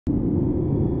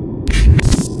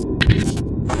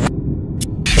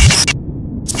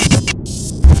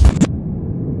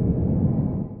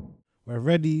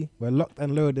ready. We're locked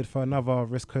and loaded for another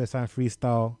RisCo-Sign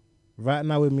Freestyle. Right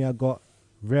now with me, I got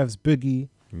Revs Boogie.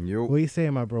 Yo. What are you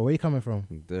saying, my bro? Where you coming from?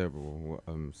 There, bro.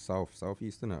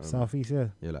 Southeast, innit? Southeast, yeah.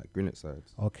 Yeah, like Greenwich side.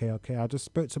 Okay. I just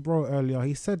spoke to bro earlier.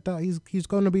 He said that he's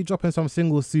going to be dropping some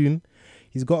singles soon.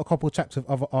 He's got a couple chats with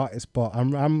other artists, but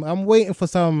I'm waiting for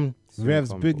some Soon Revs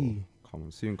come, Boogie. Bro. Come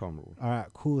on, soon come, bro. All right,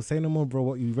 cool. Say no more, bro.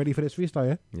 What, you ready for this freestyle,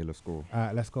 yeah? Yeah, let's go. All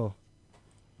right, let's go.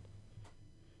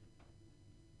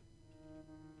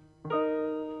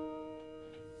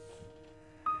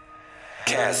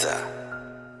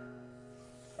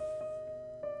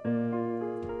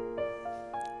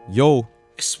 Yo,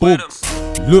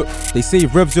 Boogs. Look, they say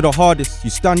Revs are the hardest. You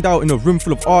stand out in a room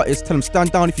full of artists. Tell them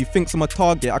stand down if you think I'm a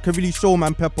target. I can really show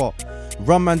man pepper.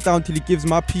 Run man down till he gives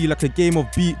my pee like a game of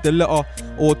beat the letter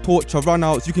or torture run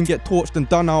outs. You can get torched and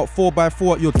done out.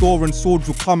 4x4 at your door and swords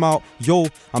will come out. Yo,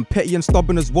 I'm petty and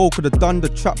stubborn as well. Could've done the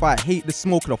trap, but I hate the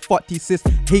smoke. Could've fucked these sis,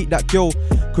 hate that girl.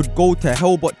 Could go to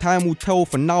hell, but time will tell.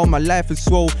 For now, my life is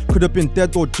swell. Could've been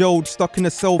dead or jailed, stuck in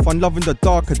a cell. I'm loving the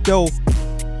dark Adele.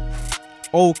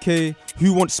 Okay,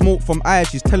 who wants smoke from I?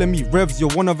 She's telling me, Revs, you're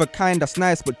one of a kind, that's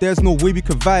nice, but there's no way we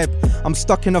could vibe. I'm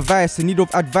stuck in a vice, in need of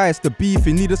advice. The beef,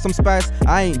 in need of some spice.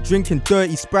 I ain't drinking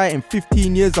dirty Sprite. In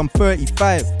 15 years, I'm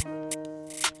 35.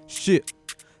 Shit.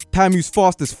 Time moves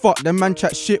fast as fuck. Them man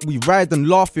chat shit, we ride and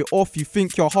laugh it off. You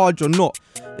think you're hard, you're not.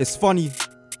 It's funny.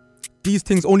 These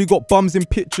things only got bums in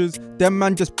pictures. Them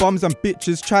man just bums and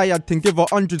bitches. Triad can give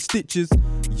 100 stitches.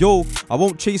 Yo, I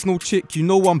won't chase no chick, you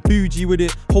know I'm bougie with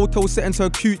it. Hotel settings her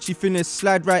coochie finish,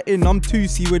 slide right in, I'm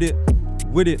toosy with it.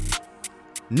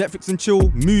 Netflix and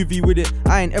chill, movie with it.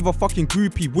 I ain't ever fucking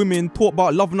groupie women. Talk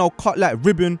about love and I'll cut like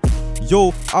ribbon.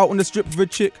 Yo, out on the strip with a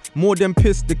chick, more than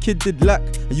pissed, the kid did lack.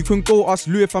 And you can go ask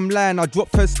Lou if I'm lying, I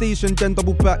dropped her station, then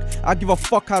double back. I give a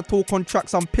fuck, I talk on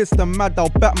tracks, I'm pissed and mad, I'll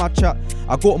back my chat.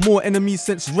 I got more enemies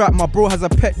since rap, my bro has a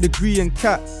pet degree in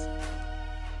cats.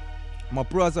 My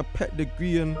bro has a pet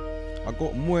degree and I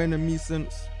got more enemies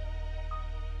since.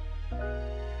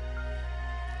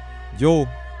 Yo.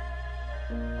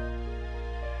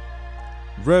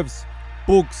 Revs.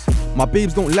 Boogs. My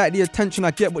babes don't like the attention I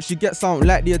get, but she gets, I don't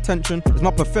like the attention. It's my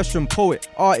profession, poet,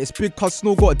 artist, big cuz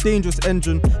Snow got a dangerous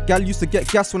engine. Gal used to get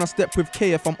gas when I stepped with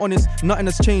K. If I'm honest, nothing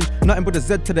has changed, nothing but a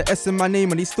Z to the S in my name.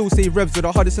 And they still say Revs are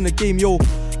the hardest in the game, yo.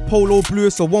 Polo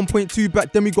blue, so 1.2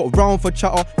 back then we got round for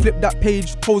chatter. Flip that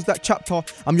page, close that chapter.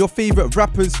 I'm your favourite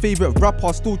rapper's favourite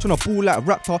rapper. Still tryna ball like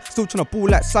Raptor, still tryna ball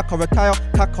like Saka, retire,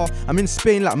 Kaka. I'm in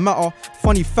Spain like Matter.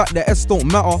 Funny fact that S don't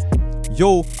matter.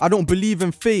 Yo, I don't believe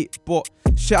in fate, but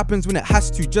shit happens when it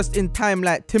has to, just in time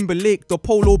like Timberlake. The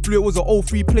Polo blue, it was an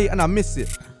 0-3 plate and I miss it.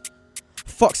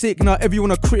 Fuck's sake, now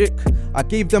everyone a critic. I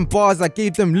gave them bars, I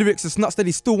gave them lyrics. It's nuts that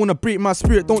they still wanna break my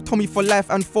spirit. Don't tell me for life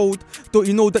unfold. Don't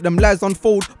you know that them lies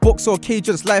unfold? Box or cage,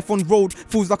 just life on road.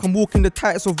 Feels like I'm walking the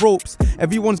tightest of ropes.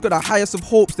 Everyone's got the highest of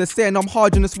hopes. They're saying I'm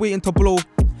hard and it's waiting to blow.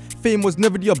 Fame was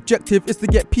never the objective, it's to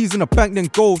get peas in the bank then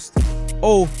ghost.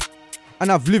 Oh.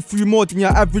 And I've lived through more than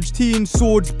your average teen.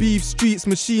 Swords, beef, streets,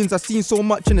 machines. I've seen so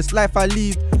much in this life I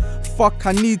lead. Fuck,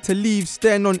 I need to leave.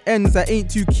 Staring on ends, I ain't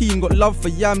too keen. Got love for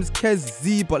yams, Kez,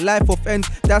 Z, but life off ends,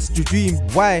 that's the dream.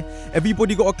 Why?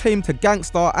 Everybody got a claim to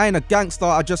gangster. I ain't a gangster,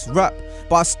 I just rap.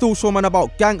 But I still show man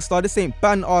about gangster. This ain't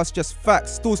band ass, just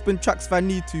facts. Still spin tracks if I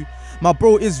need to. My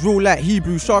bro is real like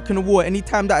Hebrew. Shark in the water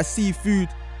anytime that I see food.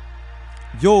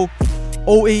 Yo.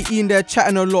 018, they're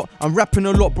chatting a lot, I'm rapping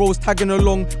a lot, bros tagging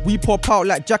along. We pop out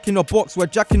like Jack in a box, we're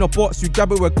Jack in a box, you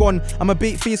grab it, we're gone. I'm a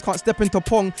bait face, can't step into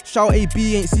pong. Shout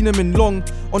AB, ain't seen him in long.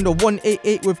 On the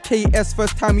 188 with KS,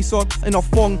 first time we saw in a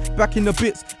thong. Back in the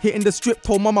bits, hitting the strip,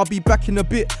 told mum I'll be back in a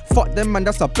bit. Fuck them man,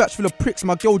 that's a batch full of pricks.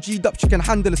 My girl G'd up, she can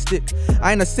handle a stick.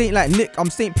 I ain't a saint like Nick,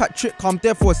 I'm St. Patrick. I'm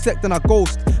there for a sec, then I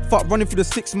ghost. Fuck running through the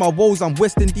six of my woes, I'm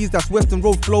West Indies, that's Western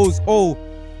Road flows. Oh.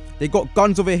 They got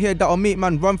guns over here that'll make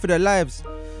man run for their lives.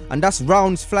 And that's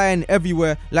rounds flying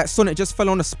everywhere. Like Sonic just fell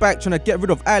on a spike trying to get rid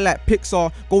of I like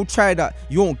Pixar. Go try that,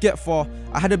 you won't get far.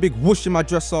 I had a big whoosh in my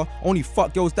dresser. Only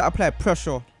fuck girls that apply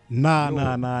pressure. Nah.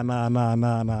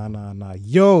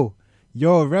 Yo,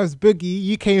 Revs Boogie,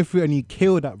 you came through and you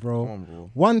killed that, bro. Come on,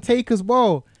 bro. One take as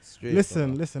well. Straight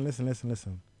Listen.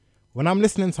 When I'm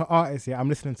listening to artists, yeah, I'm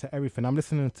listening to everything. I'm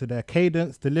listening to their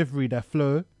cadence, delivery, their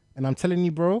flow. And I'm telling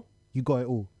you, bro, you got it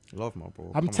all. Love my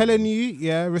bro. I'm telling you,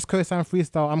 yeah, RisCo-Sign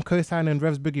Freestyle. I'm co-signing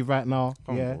Revs Boogie right now.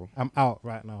 Come on, yeah, bro. I'm out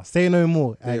right now. Say no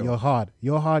more. You're hard.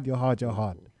 You're hard.